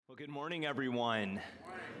Good morning, everyone.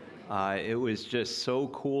 It was just so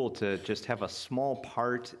cool to just have a small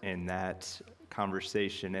part in that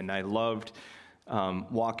conversation, and I loved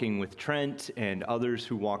walking with Trent and others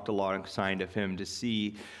who walked alongside of him to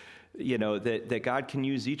see, that God can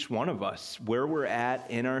use each one of us where we're at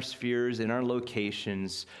in our spheres, in our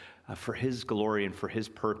locations, for His glory and for His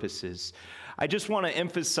purposes. I just want to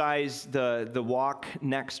emphasize the walk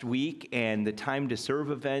next week and the Time to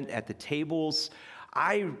Serve event at the tables.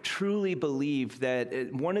 I truly believe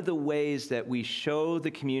that one of the ways that we show the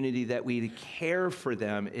community that we care for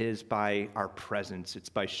them is by our presence. It's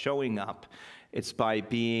by showing up. It's by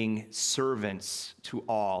being servants to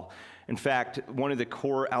all. In fact, one of the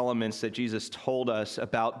core elements that Jesus told us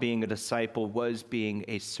about being a disciple was being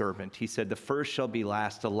a servant. He said, the first shall be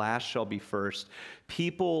last, the last shall be first.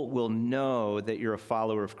 People will know that you're a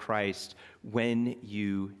follower of Christ when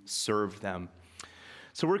you serve them.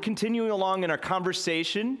 So we're continuing along in our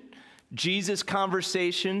conversation, Jesus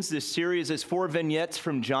Conversations. This series is 4 vignettes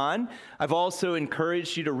from John. I've also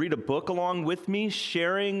encouraged you to read a book along with me,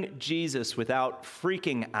 Sharing Jesus Without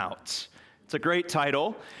Freaking Out. It's a great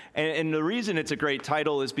title, and the reason it's a great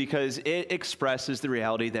title is because it expresses the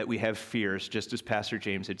reality that we have fears, just as Pastor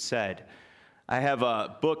James had said. I have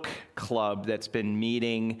a book club that's been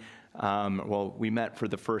meeting, we met for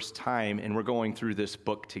the first time, and we're going through this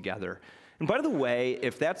book together. And by the way,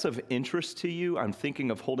 if that's of interest to you, I'm thinking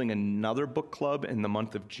of holding another book club in the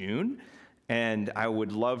month of June, and I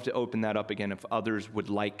would love to open that up again if others would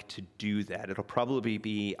like to do that. It'll probably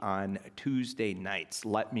be on Tuesday nights.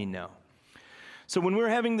 Let me know. So when we were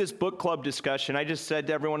having this book club discussion, I just said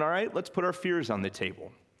to everyone, all right, let's put our fears on the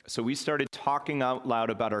table. So we started talking out loud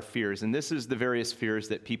about our fears, and this is the various fears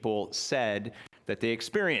that people said that they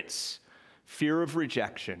experience. Fear of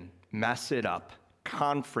rejection, mess it up,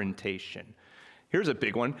 confrontation. Here's a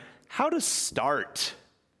big one. How to start?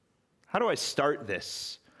 How do I start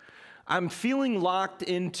this? I'm feeling locked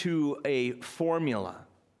into a formula.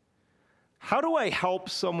 How do I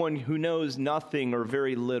help someone who knows nothing or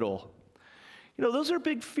very little? Those are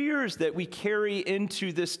big fears that we carry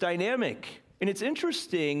into this dynamic. And it's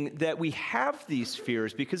interesting that we have these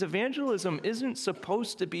fears because evangelism isn't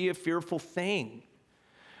supposed to be a fearful thing.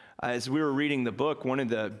 As we were reading the book, one of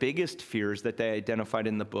the biggest fears that they identified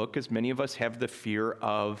in the book is many of us have the fear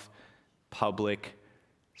of public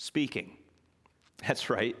speaking.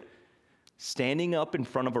 That's right. Standing up in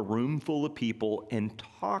front of a room full of people and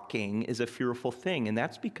talking is a fearful thing, and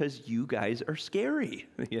that's because you guys are scary.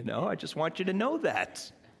 I just want you to know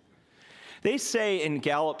that. They say in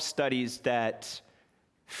Gallup studies that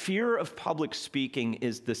fear of public speaking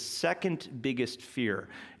is the second biggest fear.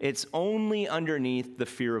 It's only underneath the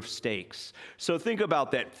fear of snakes. So think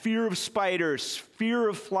about that. Fear of spiders, fear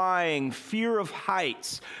of flying, fear of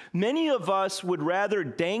heights. Many of us would rather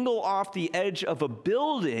dangle off the edge of a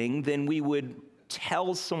building than we would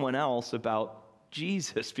tell someone else about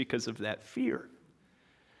Jesus because of that fear.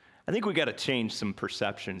 I think we got to change some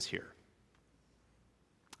perceptions here.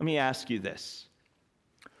 Let me ask you this.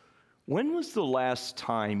 When was the last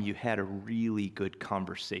time you had a really good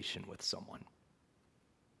conversation with someone?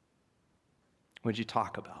 What did you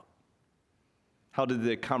talk about? How did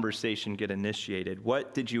the conversation get initiated?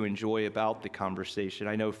 What did you enjoy about the conversation?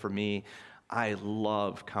 I know for me, I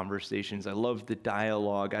love conversations. I love the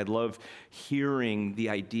dialogue. I love hearing the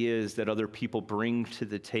ideas that other people bring to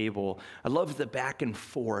the table. I love the back and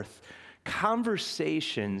forth.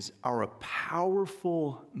 Conversations are a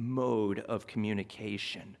powerful mode of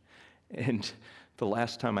communication. And the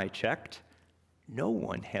last time I checked, no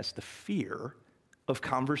one has the fear of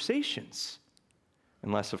conversations.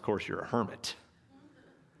 Unless, of course, you're a hermit.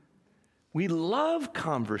 We love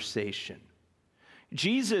conversation.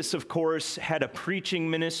 Jesus, of course, had a preaching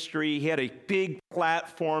ministry. He had a big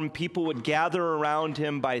platform. People would gather around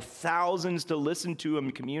him by thousands to listen to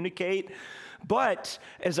him communicate. But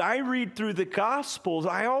as I read through the Gospels,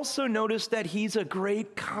 I also notice that he's a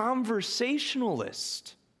great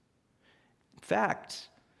conversationalist. In fact,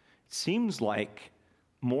 it seems like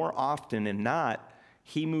more often than not,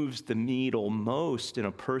 he moves the needle most in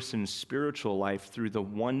a person's spiritual life through the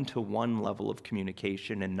one-to-one level of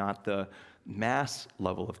communication and not the mass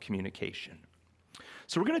level of communication.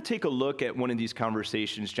 So we're going to take a look at one of these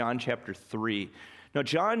conversations, John chapter 3. Now,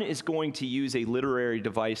 John is going to use a literary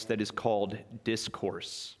device that is called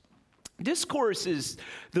discourse. Discourse is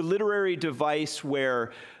the literary device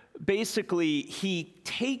where basically, he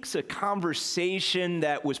takes a conversation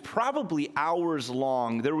that was probably hours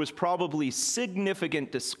long. There was probably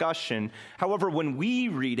significant discussion. However, when we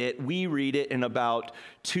read it in about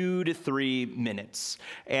 2 to 3 minutes.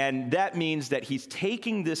 And that means that he's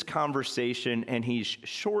taking this conversation and he's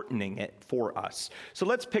shortening it for us. So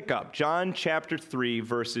let's pick up John chapter 3,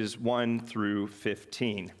 verses 1 through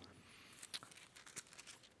 15.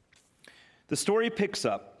 The story picks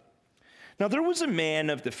up. Now there was a man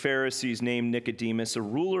of the Pharisees named Nicodemus, a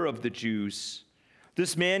ruler of the Jews.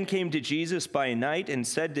 This man came to Jesus by night and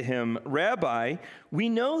said to him, "Rabbi, we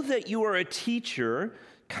know that you are a teacher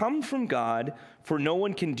come from God, for no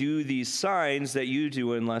one can do these signs that you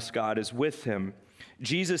do unless God is with him."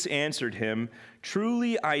 Jesus answered him,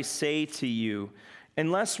 "Truly I say to you,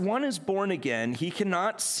 unless one is born again, he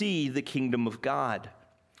cannot see the kingdom of God."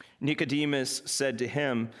 Nicodemus said to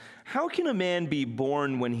him, "How can a man be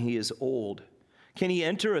born when he is old? Can he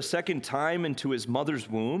enter a second time into his mother's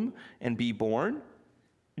womb and be born?"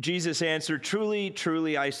 Jesus answered, "Truly,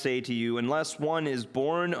 truly, I say to you, unless one is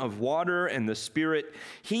born of water and the Spirit,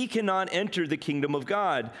 he cannot enter the kingdom of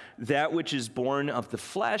God. That which is born of the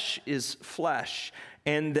flesh is flesh,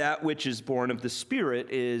 and that which is born of the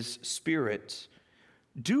Spirit is spirit.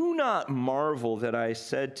 Do not marvel that I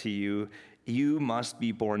said to you, you must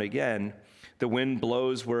be born again. The wind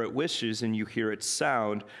blows where it wishes, and you hear its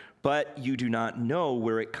sound, but you do not know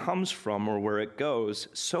where it comes from or where it goes.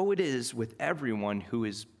 So it is with everyone who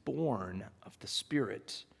is born of the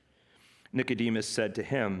Spirit." Nicodemus said to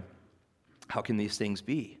him, "How can these things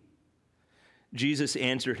be?" Jesus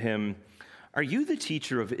answered him, "Are you the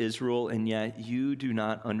teacher of Israel, and yet you do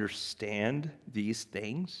not understand these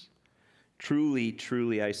things? Truly,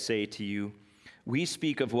 truly, I say to you, we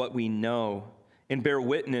speak of what we know and bear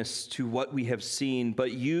witness to what we have seen,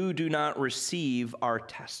 but you do not receive our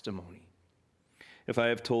testimony. If I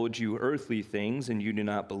have told you earthly things and you do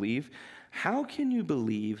not believe, how can you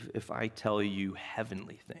believe if I tell you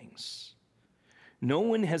heavenly things? No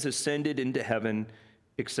one has ascended into heaven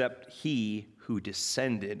except he who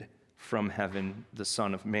descended from heaven, the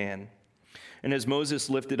Son of Man. And as Moses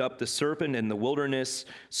lifted up the serpent in the wilderness,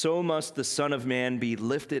 so must the Son of Man be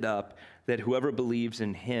lifted up, that whoever believes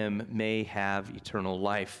in him may have eternal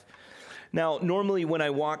life." Now, normally when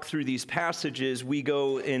I walk through these passages, we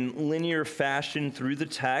go in linear fashion through the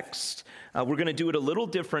text. We're going to do it a little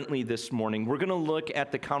differently this morning. We're going to look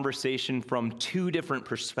at the conversation from 2 different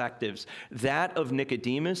perspectives, that of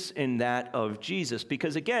Nicodemus and that of Jesus.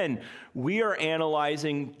 Because again, we are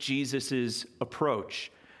analyzing Jesus'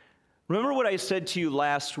 approach. Remember what I said to you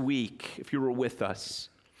last week, if you were with us.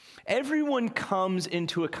 Everyone comes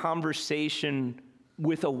into a conversation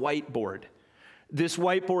with a whiteboard. This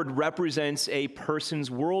whiteboard represents a person's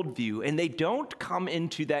worldview, and they don't come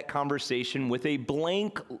into that conversation with a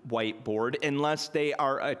blank whiteboard unless they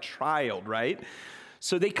are a child, right?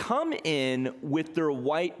 So they come in with their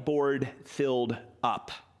whiteboard filled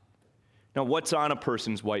up. Now, what's on a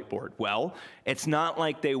person's whiteboard? Well, it's not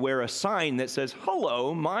like they wear a sign that says,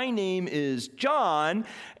 "Hello, my name is John,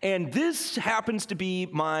 and this happens to be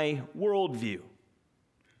my worldview."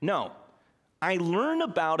 No, I learn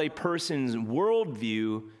about a person's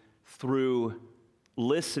worldview through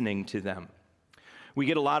listening to them. We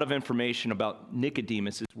get a lot of information about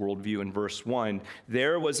Nicodemus' worldview in verse 1.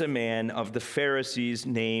 There was a man of the Pharisees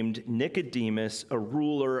named Nicodemus, a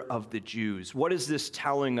ruler of the Jews. What is this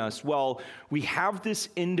telling us? Well, we have this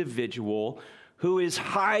individual who is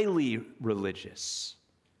highly religious,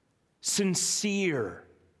 sincere.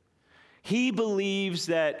 He believes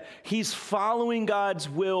that he's following God's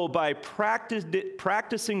will by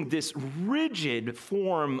practicing this rigid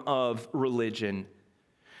form of religion.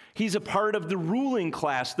 He's a part of the ruling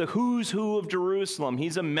class, the who's who of Jerusalem.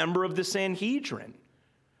 He's a member of the Sanhedrin.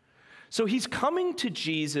 So he's coming to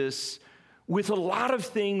Jesus with a lot of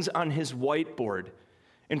things on his whiteboard.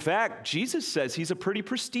 In fact, Jesus says he's a pretty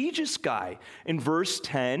prestigious guy. In verse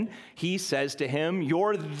 10, he says to him,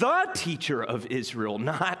 "You're the teacher of Israel,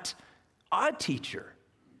 not a teacher."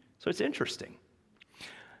 So it's interesting.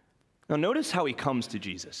 Now notice how he comes to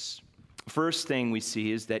Jesus. First thing we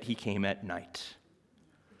see is that he came at night.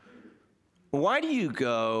 Why do you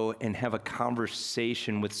go and have a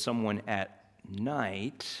conversation with someone at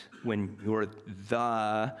night when you're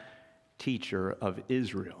the teacher of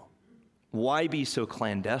Israel? Why be so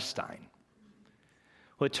clandestine?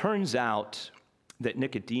 Well, it turns out that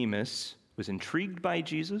Nicodemus was intrigued by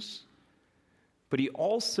Jesus, but he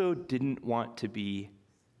also didn't want to be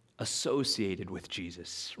associated with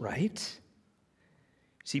Jesus, right?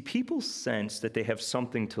 See, people sense that they have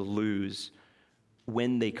something to lose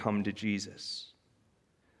when they come to Jesus.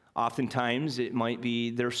 Oftentimes, it might be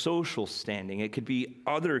their social standing. It could be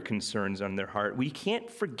other concerns on their heart. We can't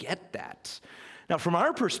forget that. Now, from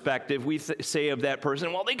our perspective, we say of that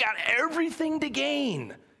person, well, they got everything to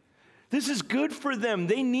gain. This is good for them.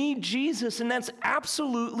 They need Jesus, and that's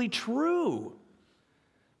absolutely true.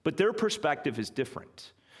 But their perspective is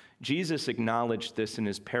different. Jesus acknowledged this in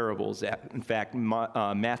his parables. In fact,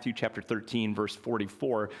 Matthew chapter 13, verse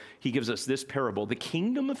 44, he gives us this parable. The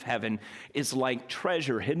kingdom of heaven is like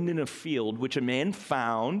treasure hidden in a field, which a man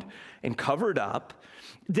found and covered up.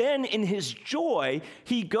 Then in his joy,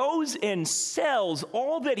 he goes and sells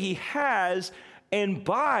all that he has and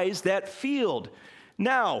buys that field.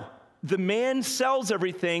 Now, the man sells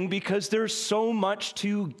everything because there's so much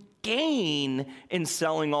to gain in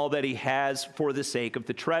selling all that he has for the sake of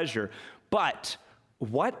the treasure. But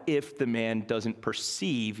what if the man doesn't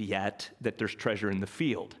perceive yet that there's treasure in the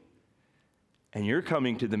field? And you're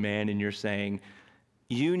coming to the man and you're saying,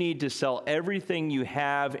 you need to sell everything you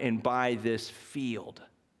have and buy this field.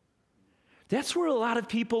 That's where a lot of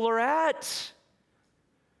people are at.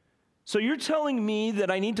 So you're telling me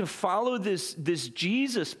that I need to follow this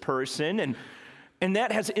Jesus person, and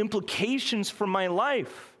that has implications for my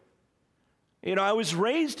life. You know, I was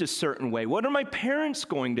raised a certain way. What are my parents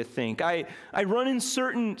going to think? I run in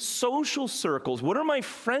certain social circles. What are my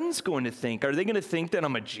friends going to think? Are they going to think that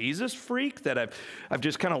I'm a Jesus freak, that I've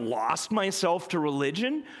just kind of lost myself to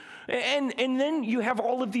religion? And then you have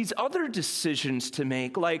all of these other decisions to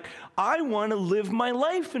make, like, I want to live my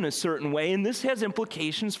life in a certain way, and this has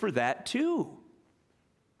implications for that too.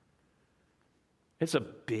 It's a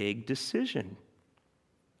big decision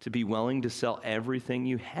to be willing to sell everything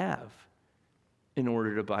you have in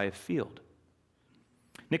order to buy a field.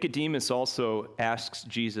 Nicodemus also asks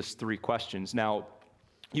Jesus 3 questions. Now,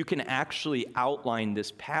 you can actually outline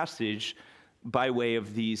this passage by way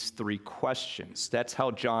of these 3 questions. That's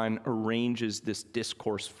how John arranges this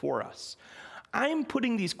discourse for us. I'm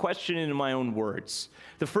putting these questions into my own words.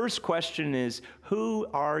 The first question is, who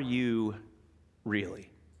are you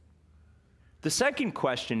really? The second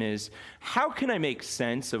question is, how can I make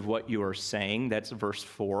sense of what you are saying? That's verse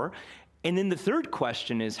 4. And then the third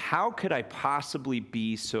question is, how could I possibly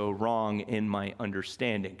be so wrong in my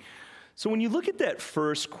understanding? So when you look at that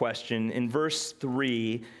first question in verse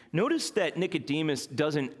 3, notice that Nicodemus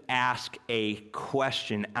doesn't ask a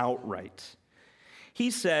question outright. He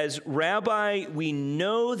says, Rabbi, we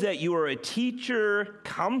know that you are a teacher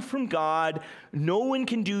come from God. No one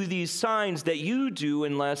can do these signs that you do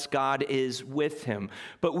unless God is with him.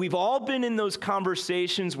 But we've all been in those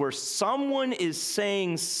conversations where someone is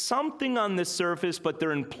saying something on the surface, but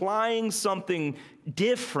they're implying something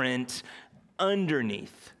different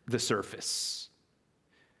underneath the surface.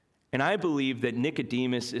 And I believe that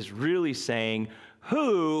Nicodemus is really saying,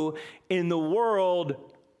 who in the world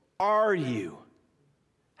are you?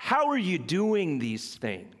 How are you doing these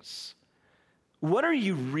things? What are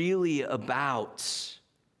you really about?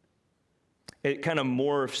 It kind of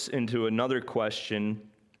morphs into another question.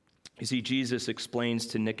 You see, Jesus explains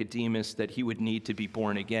to Nicodemus that he would need to be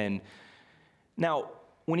born again. Now,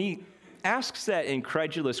 when he asks that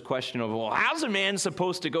incredulous question of, well, how's a man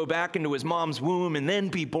supposed to go back into his mom's womb and then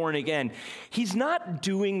be born again? He's not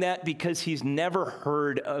doing that because he's never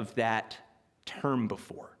heard of that term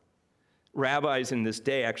before. Rabbis in this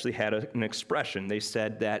day actually had an expression. They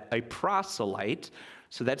said that a proselyte,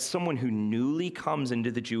 so that's someone who newly comes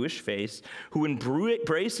into the Jewish faith, who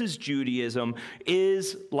embraces Judaism,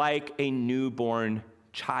 is like a newborn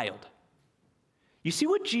child. You see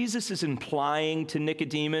what Jesus is implying to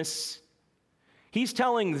Nicodemus? He's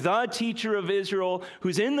telling the teacher of Israel,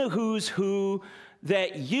 who's in the who's who,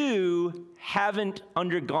 that you haven't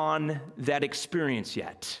undergone that experience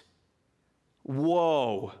yet.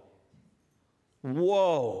 Whoa.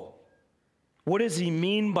 Whoa. What does he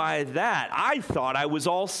mean by that? I thought I was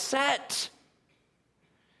all set.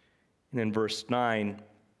 And in verse 9,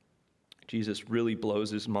 Jesus really blows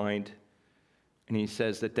his mind. And he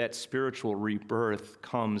says that spiritual rebirth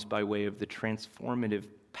comes by way of the transformative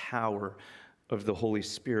power of the Holy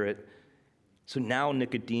Spirit. So now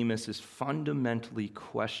Nicodemus is fundamentally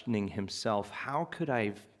questioning himself. How could I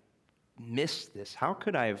have missed this? How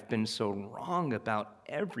could I have been so wrong about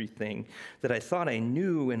everything that I thought I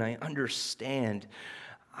knew and I understand?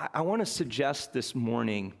 I want to suggest this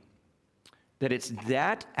morning that it's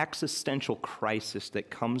that existential crisis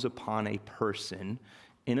that comes upon a person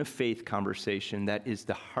in a faith conversation that is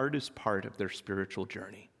the hardest part of their spiritual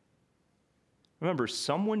journey. Remember,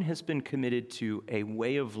 someone has been committed to a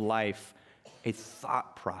way of life, a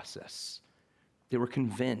thought process. They were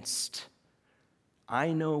convinced,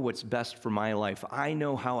 I know what's best for my life. I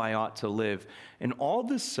know how I ought to live. And all of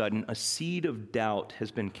a sudden, a seed of doubt has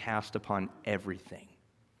been cast upon everything.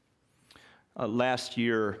 Last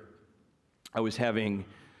year, I was having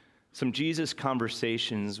some Jesus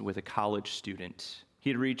conversations with a college student. He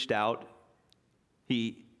had reached out.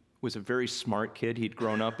 He was a very smart kid. He'd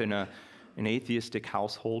grown up in an atheistic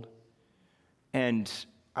household. And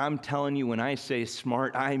I'm telling you, when I say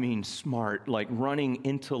smart, I mean smart, like running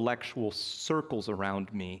intellectual circles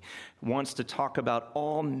around me. Wants to talk about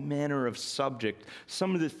all manner of subject.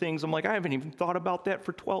 Some of the things, I'm like, I haven't even thought about that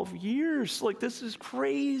for 12 years. Like, this is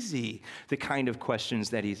crazy, the kind of questions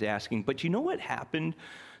that he's asking. But you know what happened?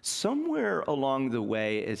 Somewhere along the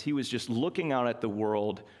way, as he was just looking out at the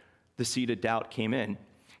world, the seed of doubt came in.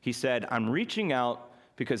 He said, I'm reaching out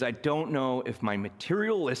because I don't know if my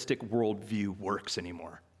materialistic worldview works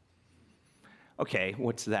anymore. Okay,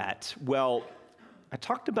 what's that? Well, I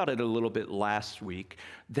talked about it a little bit last week.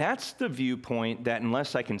 That's the viewpoint that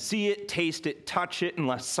unless I can see it, taste it, touch it,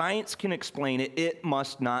 unless science can explain it, it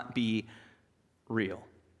must not be real.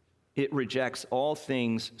 It rejects all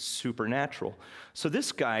things supernatural. So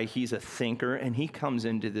this guy, he's a thinker, and he comes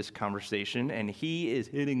into this conversation, and he is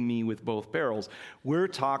hitting me with both barrels. We're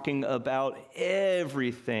talking about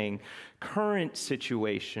everything, current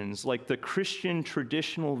situations, like the Christian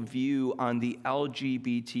traditional view on the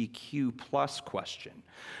LGBTQ plus question,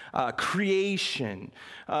 creation,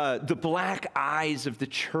 the black eyes of the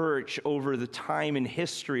church over the time in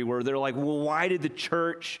history where they're like, well, why did the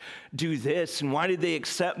church do this? And why did they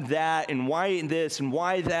accept that? And why this? And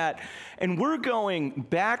why that? And we're going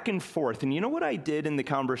back and forth. And you know what I did in the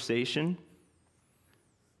conversation?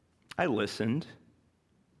 I listened.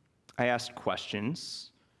 I asked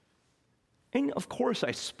questions. And of course,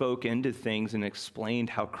 I spoke into things and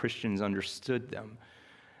explained how Christians understood them.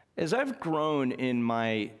 As I've grown in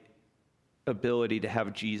my ability to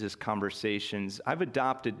have Jesus conversations, I've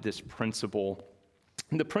adopted this principle.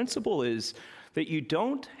 And the principle is that you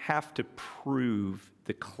don't have to prove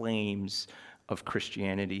the claims of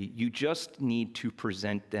Christianity. You just need to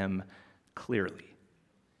present them clearly.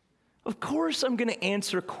 Of course I'm going to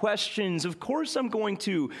answer questions. Of course I'm going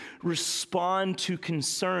to respond to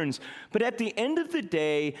concerns. But at the end of the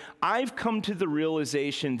day, I've come to the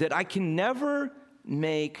realization that I can never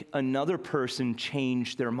make another person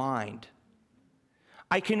change their mind.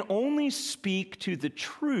 I can only speak to the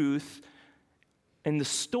truth and the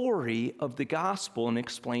story of the gospel and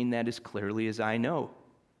explain that as clearly as I know.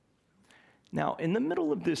 Now, in the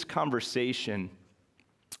middle of this conversation,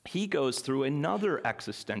 he goes through another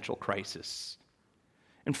existential crisis.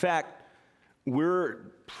 In fact,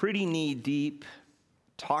 we're pretty knee-deep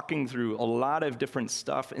talking through a lot of different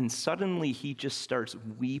stuff, and suddenly he just starts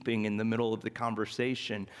weeping in the middle of the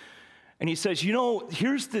conversation. And he says, you know,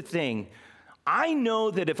 here's the thing. I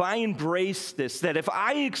know that if I embrace this, that if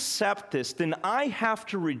I accept this, then I have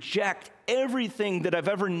to reject everything that I've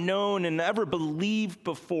ever known and ever believed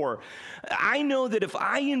before. I know that if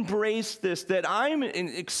I embrace this, that I'm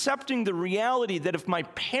accepting the reality that if my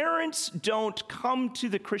parents don't come to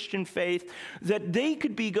the Christian faith, that they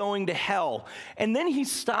could be going to hell. And then he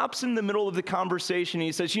stops in the middle of the conversation and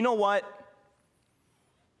he says, you know what?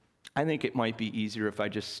 I think it might be easier if I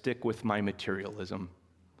just stick with my materialism.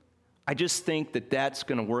 I just think that that's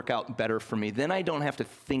going to work out better for me. Then I don't have to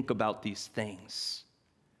think about these things.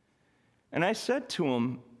 And I said to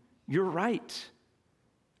him, you're right.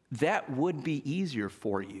 That would be easier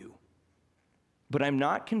for you. But I'm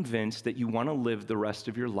not convinced that you want to live the rest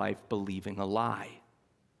of your life believing a lie.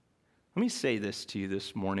 Let me say this to you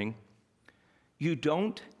this morning. You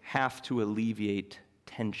don't have to alleviate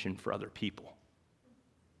tension for other people.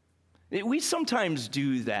 We sometimes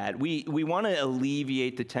do that. We want to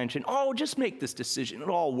alleviate the tension. Oh, just make this decision.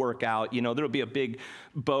 It'll all work out. You know, there'll be a big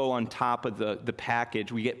bow on top of the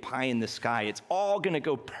package. We get pie in the sky. It's all going to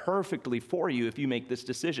go perfectly for you if you make this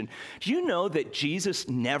decision. Do you know that Jesus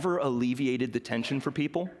never alleviated the tension for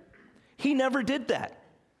people? He never did that.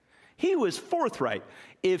 He was forthright.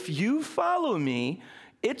 If you follow me,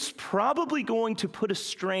 it's probably going to put a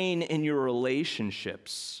strain in your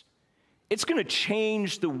relationships. It's going to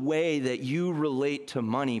change the way that you relate to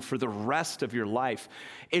money for the rest of your life.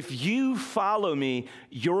 If you follow me,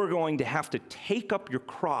 you're going to have to take up your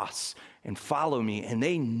cross and follow me. And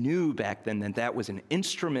they knew back then that that was an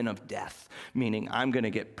instrument of death, meaning I'm going to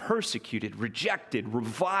get persecuted, rejected,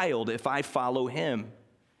 reviled if I follow him.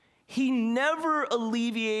 He never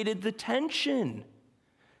alleviated the tension.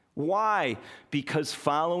 Why? Because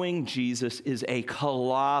following Jesus is a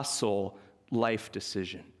colossal life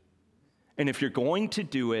decision. And if you're going to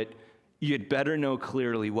do it, you'd better know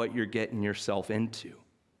clearly what you're getting yourself into.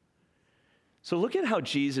 So look at how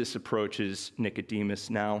Jesus approaches Nicodemus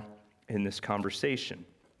now in this conversation.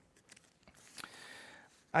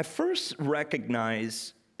 I first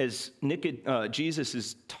recognize as Jesus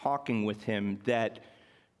is talking with him that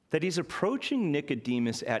he's approaching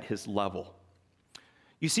Nicodemus at his level.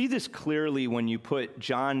 You see this clearly when you put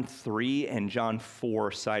John 3 and John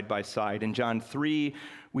 4 side by side. In John 3,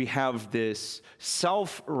 we have this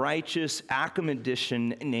self-righteous academician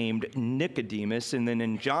named Nicodemus. And then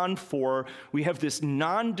in John 4, we have this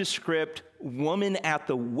nondescript woman at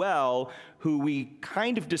the well who we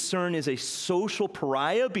kind of discern as a social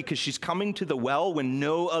pariah because she's coming to the well when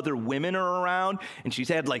no other women are around, and she's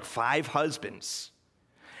had like 5 husbands.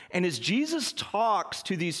 And as Jesus talks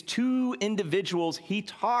to these two individuals, he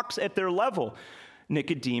talks at their level.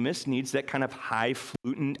 Nicodemus needs that kind of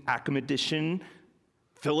highfalutin academician,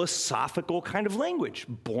 philosophical kind of language.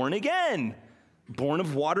 Born again, born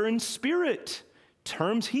of water and spirit,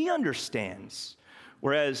 terms he understands.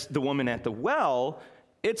 Whereas the woman at the well,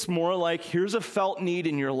 it's more like, here's a felt need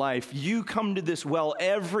in your life. You come to this well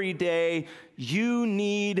every day. You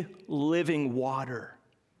need living water.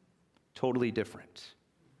 Totally different.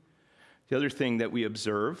 The other thing that we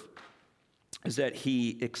observe is that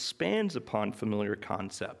he expands upon familiar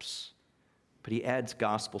concepts, but he adds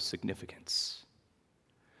gospel significance.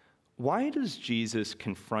 Why does Jesus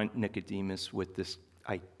confront Nicodemus with this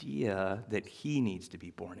idea that he needs to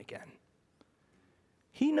be born again?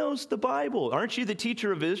 He knows the Bible. Aren't you the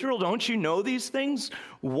teacher of Israel? Don't you know these things?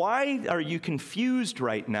 Why are you confused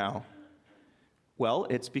right now? Well,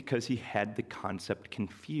 it's because he had the concept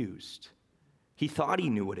confused. He thought he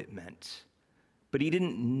knew what it meant, but he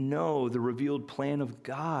didn't know the revealed plan of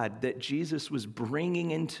God that Jesus was bringing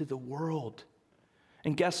into the world.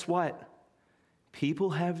 And guess what? People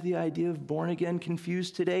have the idea of born again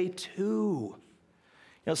confused today too.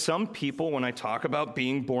 You know, some people, when I talk about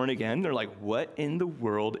being born again, they're like, what in the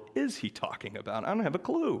world is he talking about? I don't have a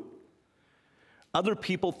clue. Other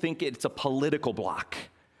people think it's a political block.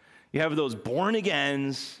 You have those born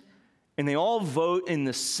agains, and they all vote in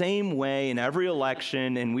the same way in every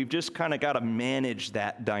election, and we've just kind of got to manage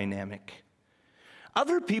that dynamic.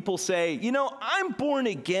 Other people say, you know, I'm born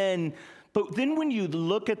again, but then when you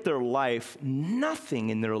look at their life,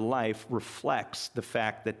 nothing in their life reflects the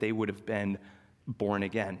fact that they would have been born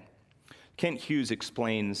again. Kent Hughes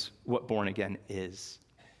explains what born again is.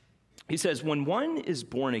 He says, when one is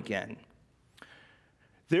born again,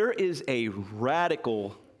 there is a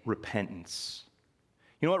radical repentance.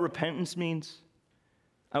 You know what repentance means?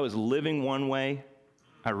 I was living one way.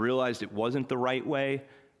 I realized it wasn't the right way.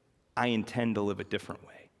 I intend to live a different way.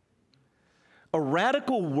 A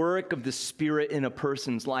radical work of the Spirit in a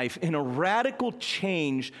person's life, and a radical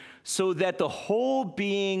change so that the whole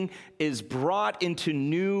being is brought into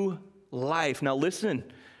new life. Now listen,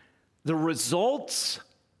 the results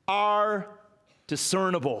are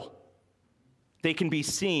discernible. They can be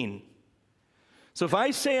seen. So if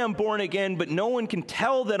I say I'm born again, but no one can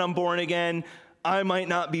tell that I'm born again, I might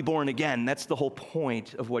not be born again. That's the whole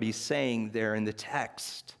point of what he's saying there in the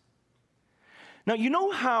text. Now, you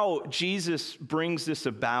know how Jesus brings this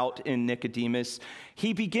about in Nicodemus?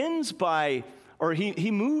 He begins by, or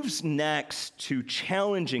he moves next to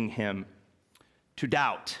challenging him to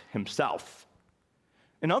doubt himself.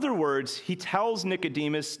 In other words, he tells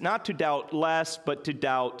Nicodemus not to doubt less, but to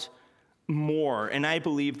doubt more. And I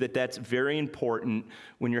believe that that's very important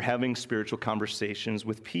when you're having spiritual conversations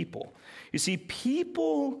with people. You see,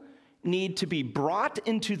 people need to be brought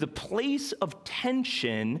into the place of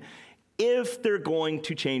tension if they're going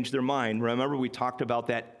to change their mind. Remember, we talked about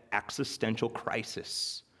that existential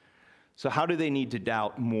crisis. So how do they need to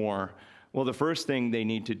doubt more? Well, the first thing they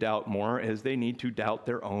need to doubt more is they need to doubt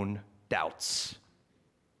their own doubts.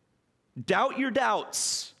 Doubt your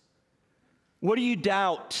doubts. What do you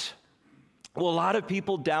doubt? Well, a lot of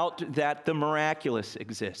people doubt that the miraculous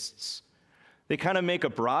exists. They kind of make a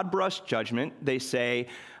broad brush judgment. They say,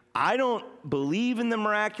 I don't believe in the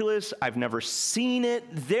miraculous. I've never seen it.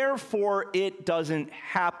 Therefore, it doesn't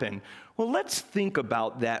happen. Well, let's think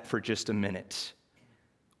about that for just a minute.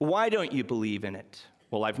 Why don't you believe in it?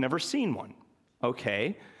 Well, I've never seen one.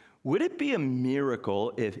 Okay. Would it be a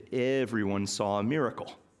miracle if everyone saw a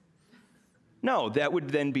miracle? No, that would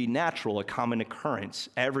then be natural, a common occurrence.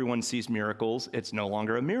 Everyone sees miracles. It's no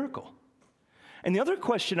longer a miracle. And the other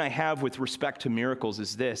question I have with respect to miracles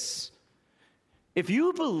is this. If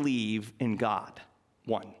you believe in God,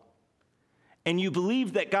 one, and you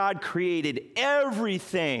believe that God created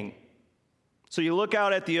everything, so you look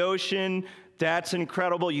out at the ocean, that's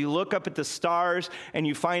incredible. You look up at the stars, and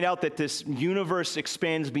you find out that this universe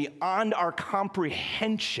expands beyond our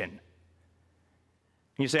comprehension.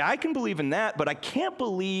 You say, I can believe in that, but I can't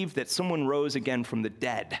believe that someone rose again from the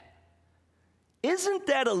dead. Isn't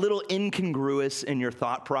that a little incongruous in your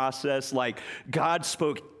thought process? Like God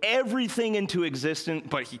spoke everything into existence,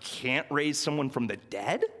 but he can't raise someone from the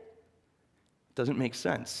dead? Doesn't make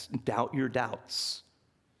sense. Doubt your doubts.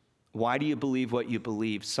 Why do you believe what you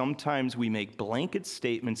believe? Sometimes we make blanket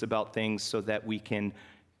statements about things so that we can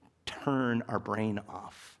turn our brain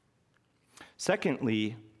off.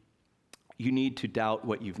 Secondly, you need to doubt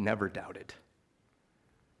what you've never doubted.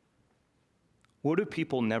 What do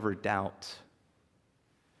people never doubt?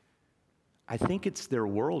 I think it's their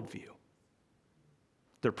worldview,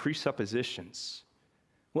 their presuppositions.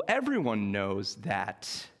 Well, everyone knows that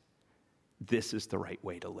this is the right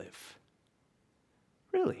way to live.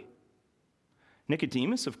 Really?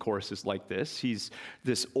 Nicodemus, of course, is like this. He's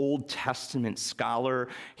this Old Testament scholar.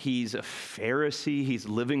 He's a Pharisee. He's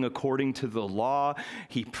living according to the law.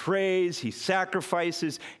 He prays. He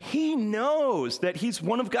sacrifices. He knows that he's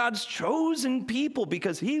one of God's chosen people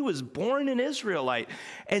because he was born an Israelite.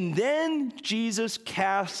 And then Jesus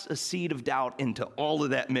casts a seed of doubt into all of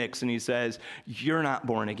that mix, and he says, you're not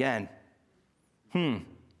born again. I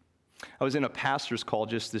was in a pastor's call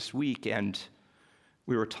just this week, and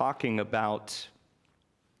we were talking about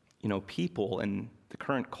people and the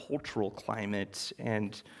current cultural climate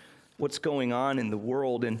and what's going on in the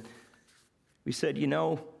world. And we said,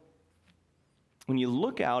 when you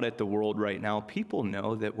look out at the world right now, people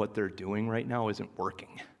know that what they're doing right now isn't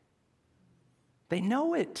working. They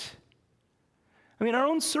know it. I mean, our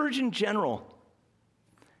own Surgeon General,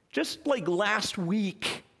 just like last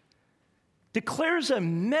week, declares a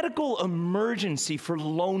medical emergency for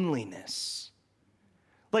loneliness.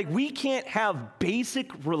 Like, we can't have basic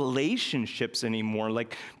relationships anymore.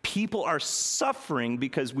 Like, people are suffering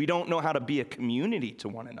because we don't know how to be a community to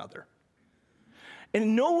one another.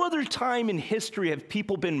 And no other time in history have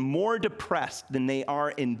people been more depressed than they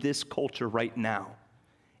are in this culture right now.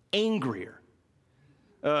 Angrier,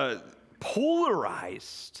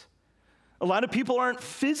 polarized. A lot of people aren't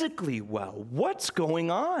physically well. What's going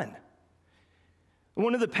on?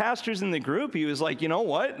 One of the pastors in the group, he was like, you know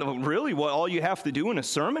what? Really, what all you have to do in a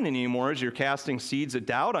sermon anymore is you're casting seeds of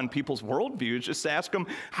doubt on people's worldviews. Just ask them,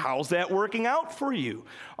 how's that working out for you?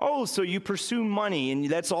 Oh, so you pursue money and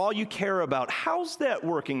that's all you care about. How's that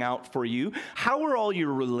working out for you? How are all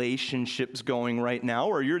your relationships going right now?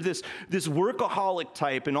 Or you're this workaholic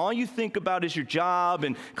type and all you think about is your job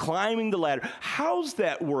and climbing the ladder. How's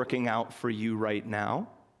that working out for you right now?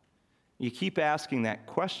 You keep asking that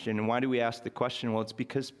question, and why do we ask the question? Well, it's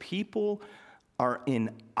because people are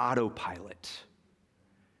in autopilot.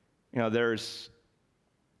 There's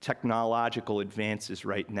technological advances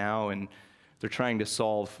right now, and they're trying to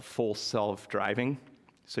solve full self-driving,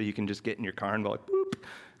 so you can just get in your car and go like, boop,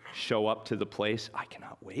 show up to the place. I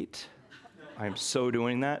cannot wait. I am so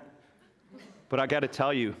doing that. But I got to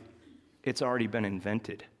tell you, it's already been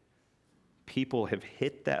invented. People have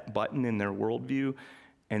hit that button in their worldview,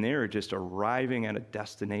 and they are just arriving at a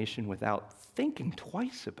destination without thinking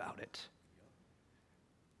twice about it.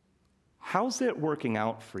 How's that working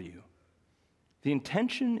out for you? The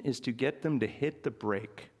intention is to get them to hit the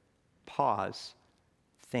brake, pause,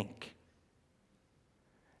 think.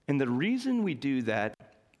 And the reason we do that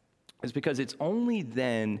is because it's only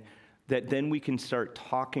then that we can start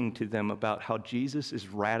talking to them about how Jesus is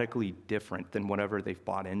radically different than whatever they've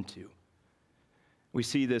bought into. We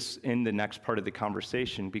see this in the next part of the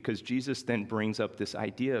conversation because Jesus then brings up this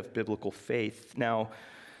idea of biblical faith. Now,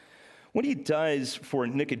 what he does for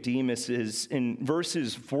Nicodemus is in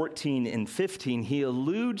verses 14 and 15, he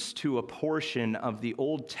alludes to a portion of the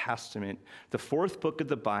Old Testament, the fourth book of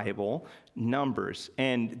the Bible, Numbers.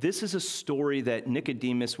 And this is a story that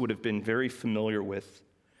Nicodemus would have been very familiar with.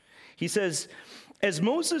 He says, as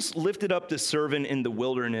Moses lifted up the servant in the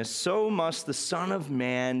wilderness, so must the Son of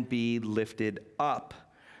Man be lifted up,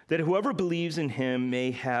 that whoever believes in him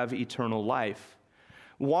may have eternal life.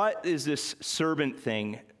 What is this servant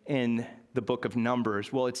thing in the book of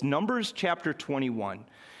Numbers? Well, it's Numbers chapter 21.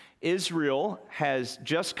 Israel has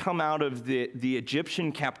just come out of the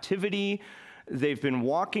Egyptian captivity. They've been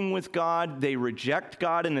walking with God. They reject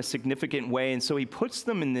God in a significant way. And so he puts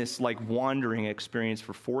them in this wandering experience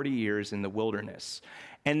for 40 years in the wilderness.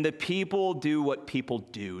 And the people do what people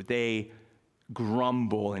do. They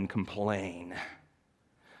grumble and complain.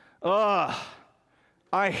 I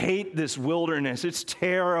hate this wilderness. It's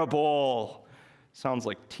terrible. Sounds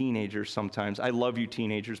like teenagers sometimes. I love you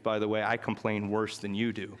teenagers, by the way. I complain worse than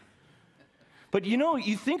you do. But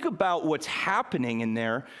you think about what's happening in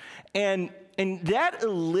there, and that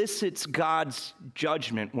elicits God's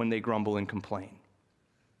judgment when they grumble and complain.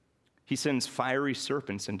 He sends fiery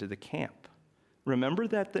serpents into the camp. Remember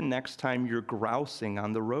that the next time you're grousing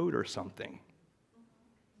on the road or something.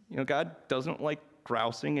 God doesn't like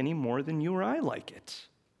grousing any more than you or I like it.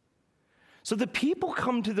 So the people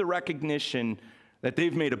come to the recognition that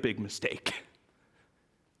they've made a big mistake.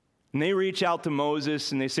 And they reach out to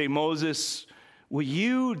Moses and they say, Moses, will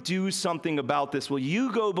you do something about this? Will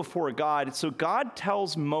you go before God? So God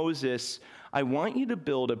tells Moses, I want you to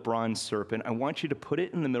build a bronze serpent. I want you to put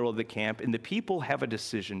it in the middle of the camp, and the people have a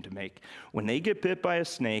decision to make. When they get bit by a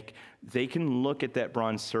snake, they can look at that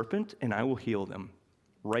bronze serpent, and I will heal them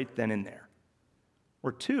right then and there.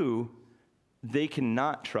 Or two, they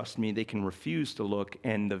cannot trust me. They can refuse to look,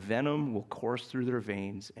 and the venom will course through their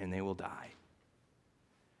veins, and they will die.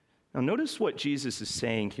 Now, notice what Jesus is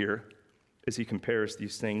saying here as he compares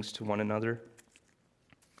these things to one another.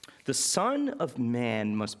 The Son of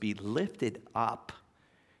Man must be lifted up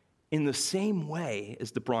in the same way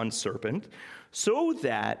as the bronze serpent, so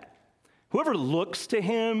that whoever looks to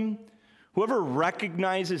him, whoever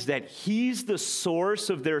recognizes that he's the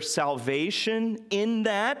source of their salvation, in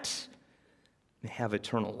that, they have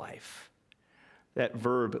eternal life. That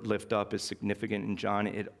verb, lift up, is significant in John.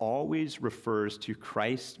 It always refers to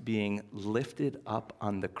Christ being lifted up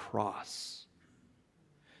on the cross.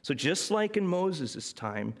 So just like in Moses'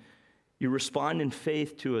 time, you respond in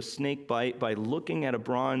faith to a snake bite by looking at a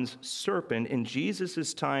bronze serpent. In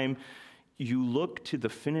Jesus' time, you look to the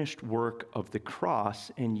finished work of the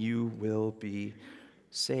cross and you will be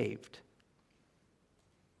saved.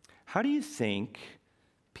 How do you think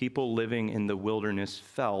people living in the wilderness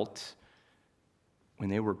felt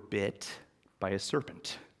when they were bit by a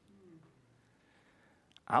serpent?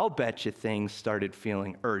 I'll bet you things started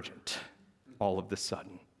feeling urgent all of a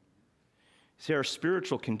sudden. See, our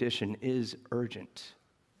spiritual condition is urgent.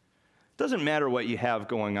 It doesn't matter what you have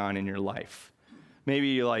going on in your life. Maybe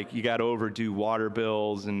you got overdue water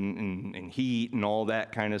bills and heat and all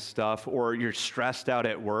that kind of stuff, or you're stressed out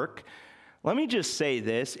at work. Let me just say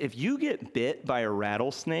this. If you get bit by a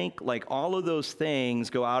rattlesnake, all of those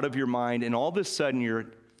things go out of your mind, and all of a sudden your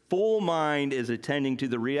full mind is attending to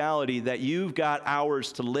the reality that you've got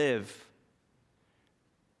hours to live.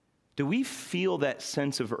 Do we feel that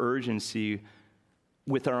sense of urgency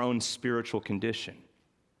with our own spiritual condition?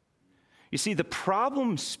 You see, the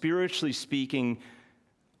problem, spiritually speaking,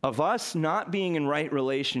 of us not being in right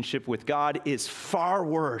relationship with God is far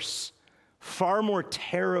worse, far more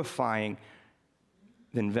terrifying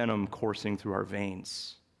than venom coursing through our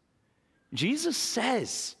veins. Jesus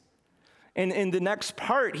says, and in the next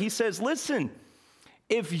part, he says, listen,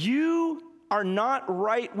 if you are not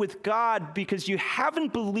right with God because you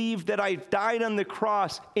haven't believed that I died on the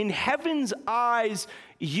cross, in heaven's eyes,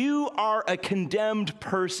 you are a condemned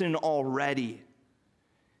person already.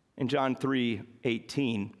 In John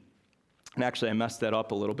 3:18, and actually I messed that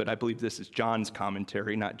up a little bit. I believe this is John's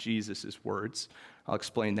commentary, not Jesus' words. I'll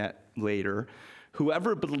explain that later.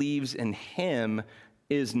 Whoever believes in him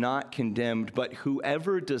is not condemned, but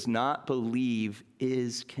whoever does not believe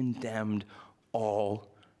is condemned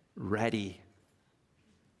already.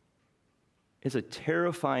 It's a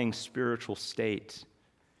terrifying spiritual state.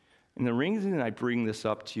 And the reason I bring this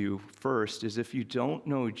up to you first is if you don't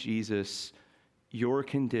know Jesus, your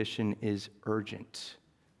condition is urgent.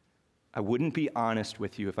 I wouldn't be honest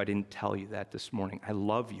with you if I didn't tell you that this morning. I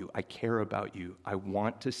love you. I care about you. I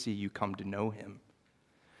want to see you come to know him.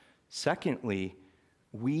 Secondly,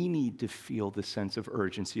 we need to feel the sense of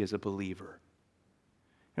urgency as a believer.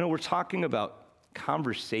 We're talking about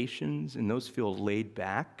conversations, and those feel laid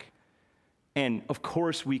back. And of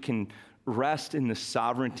course, we can rest in the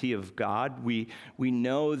sovereignty of God. We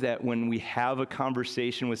know that when we have a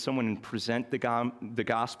conversation with someone and present the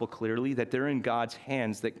gospel clearly, that they're in God's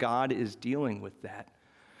hands, that God is dealing with that.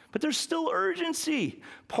 But there's still urgency.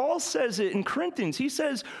 Paul says it in Corinthians. He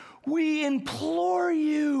says, we implore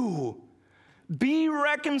you, be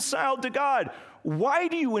reconciled to God. Why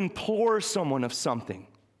do you implore someone of something?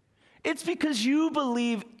 It's because you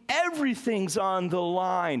believe everything's on the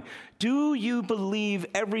line. Do you believe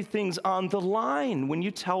everything's on the line when you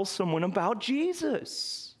tell someone about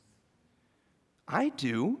Jesus? I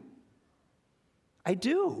do. I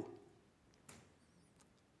do.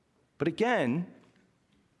 But again,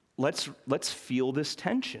 let's feel this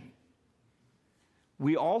tension.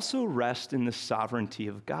 We also rest in the sovereignty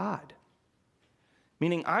of God,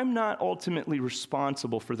 meaning I'm not ultimately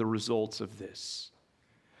responsible for the results of this.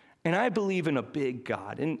 And I believe in a big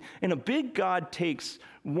God. And a big God takes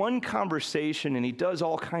one conversation and he does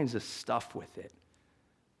all kinds of stuff with it.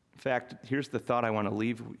 In fact, here's the thought I want to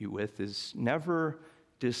leave you with is never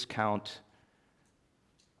discount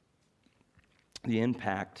the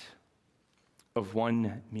impact of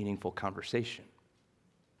one meaningful conversation.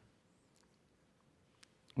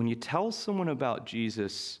 When you tell someone about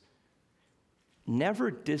Jesus, never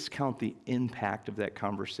discount the impact of that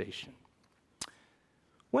conversation.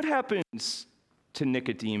 What happens to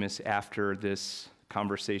Nicodemus after this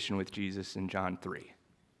conversation with Jesus in John 3?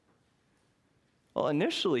 Well,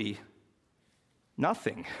 initially,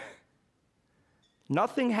 nothing.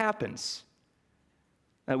 Nothing happens.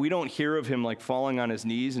 We don't hear of him like falling on his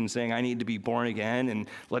knees and saying, I need to be born again, and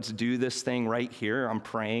let's do this thing right here. I'm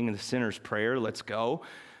praying the sinner's prayer. Let's go.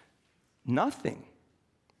 Nothing.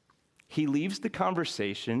 He leaves the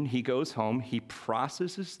conversation. He goes home. He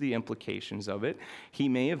processes the implications of it. He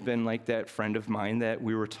may have been like that friend of mine that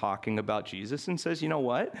we were talking about Jesus and says, you know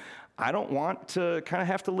what? I don't want to kind of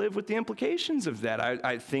have to live with the implications of that.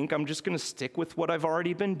 I think I'm just going to stick with what I've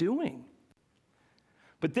already been doing.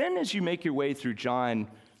 But then as you make your way through John,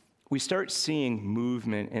 we start seeing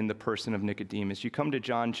movement in the person of Nicodemus. You come to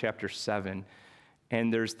John chapter 7,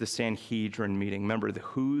 and there's the Sanhedrin meeting. Remember, the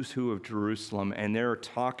who's who of Jerusalem, and they're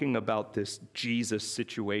talking about this Jesus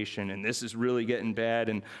situation, and this is really getting bad,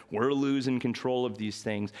 and we're losing control of these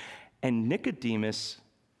things. And Nicodemus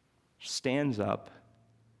stands up,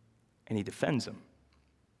 and he defends him.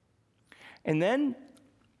 And then,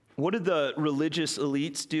 what did the religious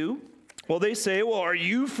elites do? Well, they say, well, are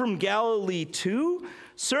you from Galilee too?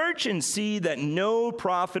 Search and see that no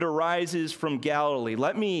prophet arises from Galilee.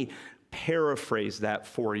 Let me paraphrase that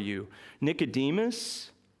for you.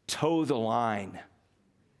 Nicodemus, toe the line.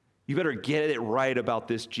 You better get it right about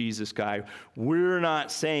this Jesus guy. We're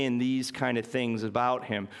not saying these kind of things about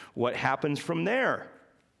him. What happens from there?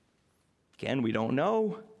 Again, we don't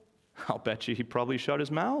know. I'll bet you he probably shut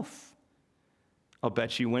his mouth. I'll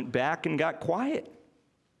bet you went back and got quiet.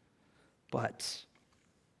 But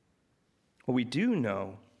what we do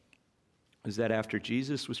know is that after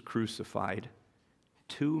Jesus was crucified,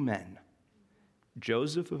 two men,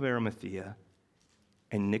 Joseph of Arimathea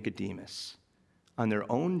and Nicodemus, on their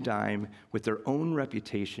own dime, with their own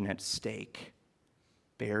reputation at stake,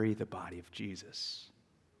 bury the body of Jesus.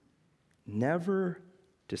 Never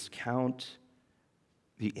discount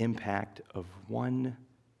the impact of one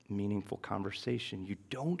meaningful conversation. You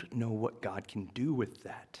don't know what God can do with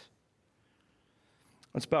that.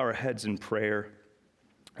 Let's bow our heads in prayer.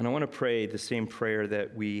 And I want to pray the same prayer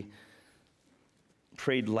that we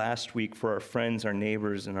prayed last week for our friends, our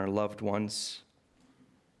neighbors, and our loved ones.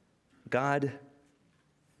 God,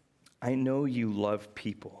 I know you love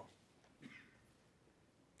people.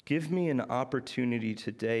 Give me an opportunity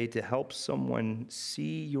today to help someone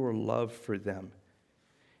see your love for them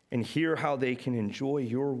and hear how they can enjoy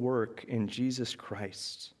your work in Jesus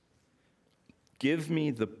Christ. Give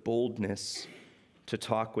me the boldness to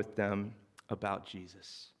talk with them about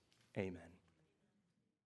Jesus. Amen.